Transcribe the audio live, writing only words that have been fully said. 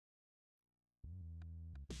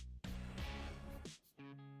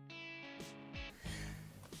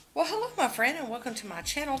Well, hello my friend and welcome to my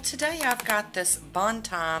channel. Today I've got this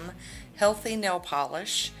Bontime Healthy Nail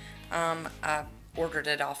Polish. I ordered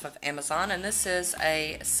it off of Amazon and this is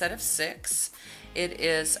a set of 6. It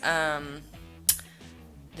is,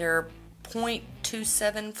 they're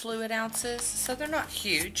 0.27 fluid ounces, so they're not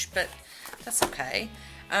huge, but that's okay.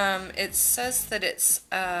 It says that it's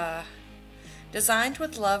designed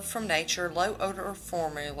with love from nature, low odor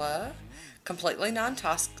formula, completely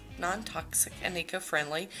non-toxic and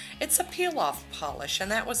eco-friendly. It's a peel-off polish,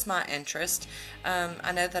 and that was my interest.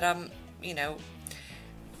 I know that I'm,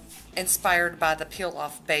 inspired by the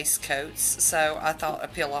peel-off base coats, so I thought a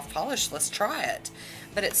peel-off polish, let's try it.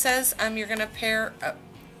 But it says you're going to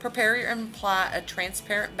prepare and apply a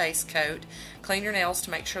transparent base coat, clean your nails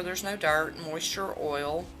to make sure there's no dirt, moisture, or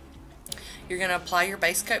oil. You're going to apply your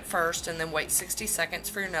base coat first and then wait 60 seconds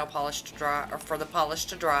for your nail polish to dry, or for the polish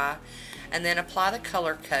to dry, and then apply the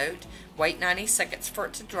color coat. Wait 90 seconds for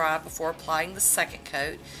it to dry before applying the second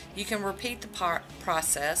coat. You can repeat the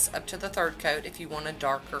process up to the third coat if you want a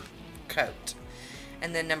darker coat.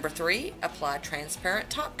 And then number 3, apply transparent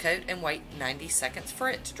top coat and wait 90 seconds for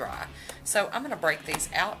it to dry. So I'm going to break these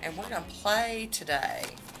out and we're going to play today.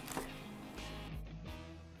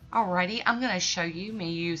 Alrighty, I'm going to show you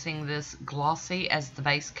me using this glossy as the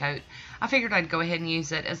base coat. I figured I'd go ahead and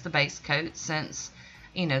use it as the base coat since,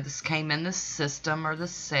 this came in the system or the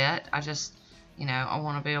set. I just, I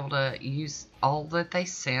want to be able to use all that they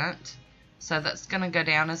sent. So that's going to go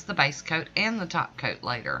down as the base coat and the top coat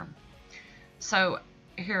later. So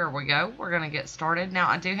here we go. We're going to get started. Now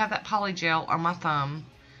I do have that poly gel on my thumb.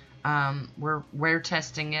 We're wear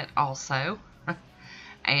testing it also.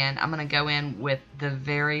 And I'm going to go in with the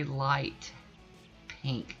very light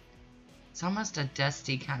pink. It's almost a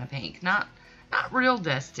dusty kind of pink. Not real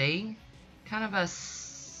dusty. Kind of a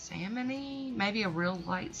salmon-y, maybe a real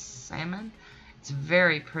light salmon. It's a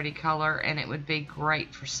very pretty color and it would be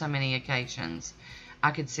great for so many occasions.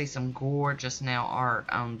 I could see some gorgeous nail art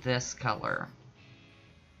on this color.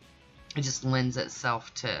 It just lends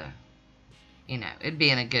itself to, it'd be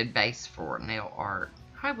in a good base for nail art.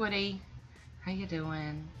 Hi Woody. How you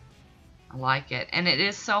doing? I like it. And it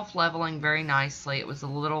is self-leveling very nicely. It was a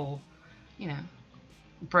little,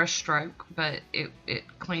 brush stroke, but it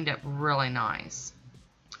cleaned up really nice.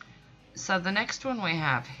 So the next one we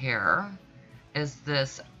have here is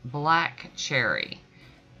this black cherry.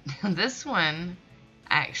 This one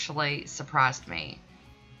actually surprised me.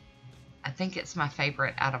 I think it's my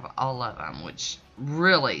favorite out of all of them, which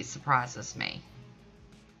really surprises me.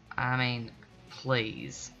 I mean,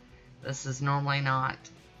 please. This is normally not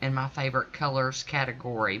in my favorite colors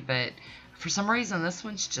category, but for some reason this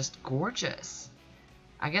one's just gorgeous.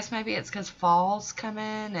 I guess maybe it's because fall's coming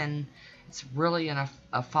and it's really in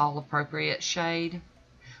a fall appropriate shade.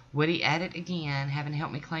 Woody at it again, having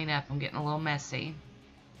helped me clean up. I'm getting a little messy.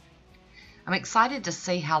 I'm excited to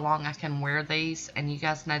see how long I can wear these, and you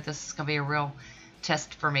guys know this is going to be a real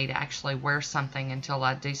test for me to actually wear something until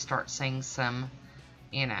I do start seeing some,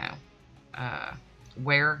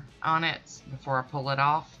 wear on it before I pull it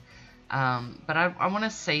off. But I want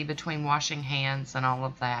to see between washing hands and all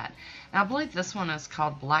of that. Now I believe this one is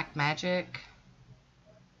called Black Magic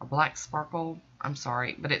or Black Sparkle. I'm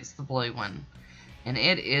sorry, but it's the blue one. And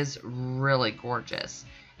it is really gorgeous.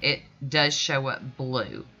 It does show up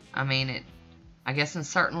blue. I mean, I guess in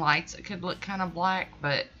certain lights it could look kind of black,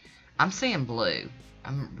 but I'm seeing blue.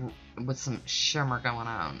 With some shimmer going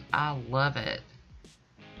on. I love it.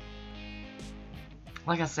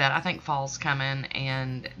 Like I said, I think fall's coming,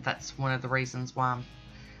 and that's one of the reasons why I'm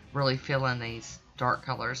really feeling these dark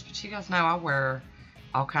colors. But you guys know I wear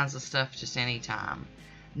all kinds of stuff just anytime.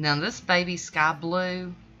 Now this baby sky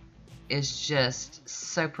blue is just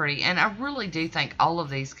so pretty, and I really do think all of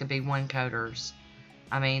these could be one coaters.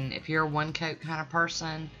 I mean, if you're a one coat kind of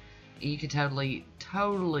person, you could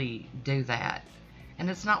totally do that. And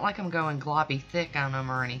it's not like I'm going globby thick on them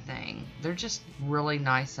or anything. They're just really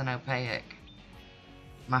nice and opaque.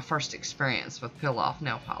 My first experience with peel-off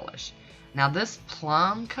nail polish. Now this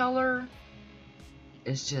plum color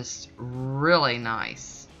is just really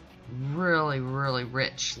nice. Really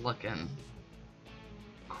rich looking.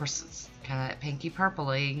 Of course it's kind of that pinky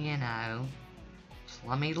purpley,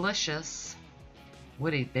 plummy-licious.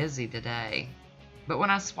 Woody's busy today. But when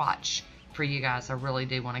I swatch for you guys, I really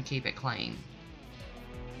do want to keep it clean.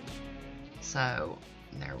 So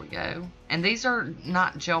there we go. And these are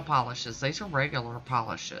not gel polishes. These are regular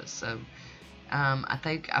polishes. So I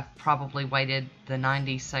think I've probably waited the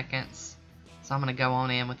 90 seconds. So I'm going to go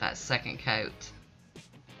on in with that second coat.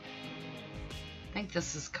 I think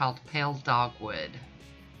this is called Pale Dogwood.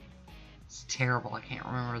 It's terrible. I can't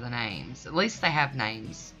remember the names. At least they have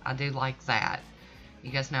names. I do like that. You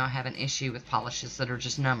guys know I have an issue with polishes that are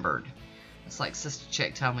just numbered. It's like Sister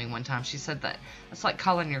Chick told me one time. She said that it's like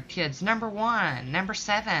calling your kids number 1, number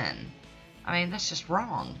 7. I mean, that's just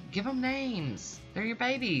wrong. Give them names. They're your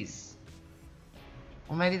babies.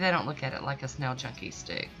 Well, maybe they don't look at it like us nail junkies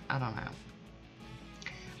do. I don't know.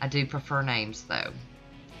 I do prefer names, though.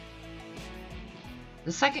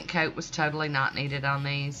 The second coat was totally not needed on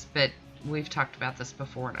these, but we've talked about this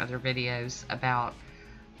before in other videos about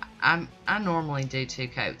I normally do 2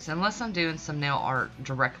 coats unless I'm doing some nail art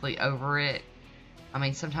directly over it. I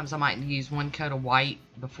mean, sometimes I might use 1 coat of white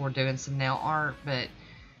before doing some nail art, but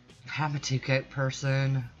I'm a 2 coat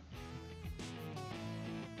person.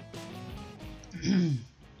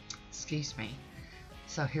 Excuse me.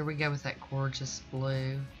 So here we go with that gorgeous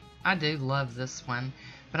blue. I do love this one,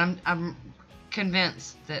 but I'm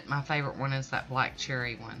convinced that my favorite one is that black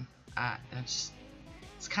cherry one. It's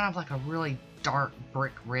kind of like a really dark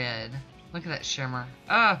brick red. Look at that shimmer.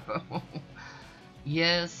 Oh,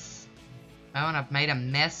 yes. Oh, and I've made a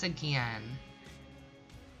mess again.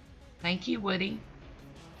 Thank you, Woody.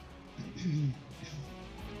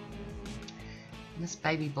 This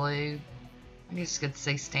baby blue, I just could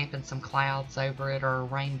see stamping some clouds over it, or a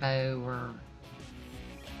rainbow, or,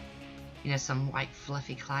 you know, some white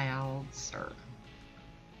fluffy clouds, or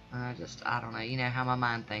I don't know. You know how my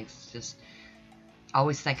mind thinks. Just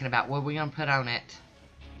always thinking about what we're going to put on it.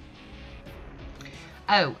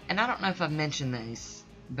 Oh, and I don't know if I've mentioned these,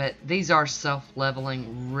 but these are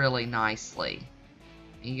self-leveling really nicely.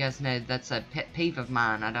 You guys know that's a pet peeve of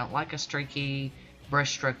mine. I don't like a streaky,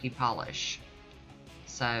 brush strokey polish.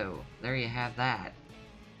 So, there you have that.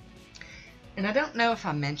 And I don't know if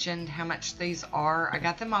I mentioned how much these are. I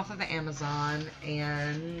got them off of Amazon,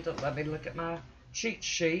 and let me look at my cheat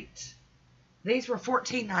sheet. These were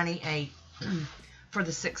 $14.98 for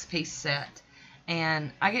the 6-piece set.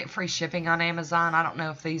 And I get free shipping on Amazon. I don't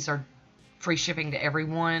know if these are free shipping to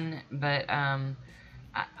everyone, but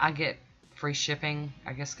I get free shipping,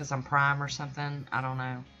 I guess because I'm Prime or something. I don't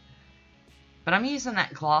know. But I'm using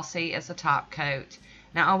that glossy as a top coat.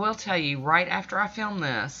 Now, I will tell you, right after I filmed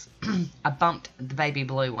this, I bumped the baby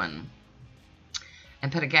blue one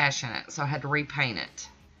and put a gash in it, so I had to repaint it.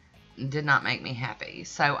 It did not make me happy.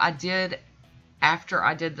 So I did, after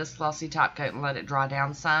I did this glossy top coat and let it dry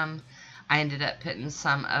down some, I ended up putting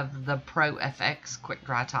some of the Pro FX Quick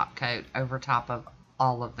Dry Top Coat over top of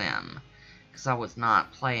all of them. Because I was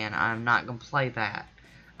not playing. I'm not going to play that.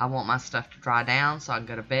 I want my stuff to dry down so I can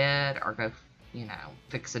go to bed or go, you know,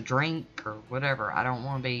 fix a drink or whatever. I don't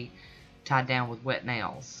want to be tied down with wet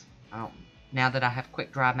nails. Now that I have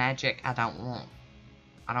Quick Dry Magic, I don't want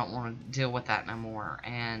to deal with that no more.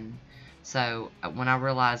 And so when I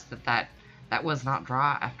realized that was not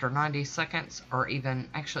dry after 90 seconds, or even,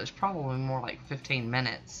 actually it's probably more like 15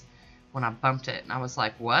 minutes when I bumped it, and I was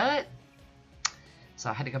like, what? So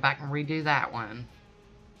I had to go back and redo that one.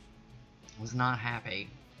 I was not happy.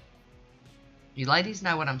 You ladies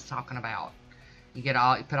know what I'm talking about. You put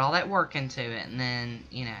all that work into it, and then,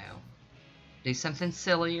 you know, do something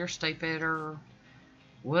silly or stupid or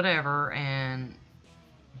whatever, and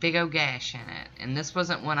big old gash in it. And this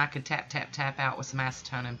wasn't one I could tap, tap, tap out with some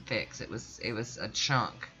acetone and fix. It was a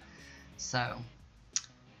chunk. So,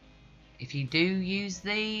 if you do use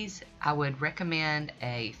these, I would recommend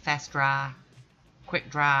a fast dry, quick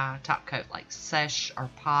dry top coat like Sesh or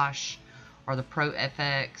Poshe or the Pro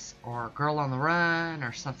FX or Girl on the Run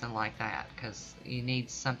or something like that, because you need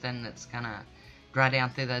something that's gonna dry down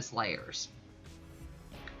through those layers.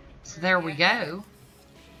 So there we go.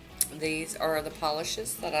 These are the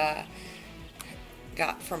polishes that I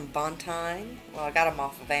got from Bontime. Well, I got them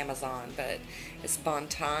off of Amazon, but it's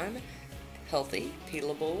Bontime healthy,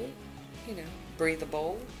 peelable, you know,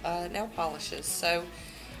 breathable nail polishes. So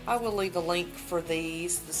I will leave a link for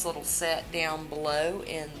this little set down below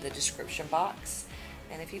in the description box.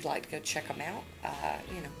 And if you'd like to go check them out,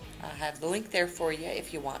 you know, I have the link there for you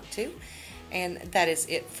if you want to. And that is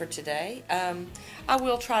it for today. I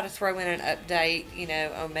will try to throw in an update, you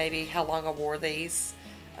know, on maybe how long I wore these,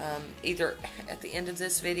 either at the end of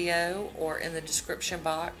this video or in the description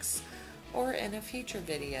box or in a future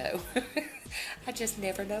video. I just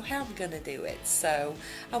never know how I'm going to do it. So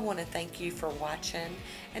I want to thank you for watching.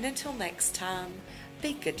 And until next time,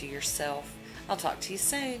 be good to yourself. I'll talk to you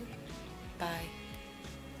soon. Bye.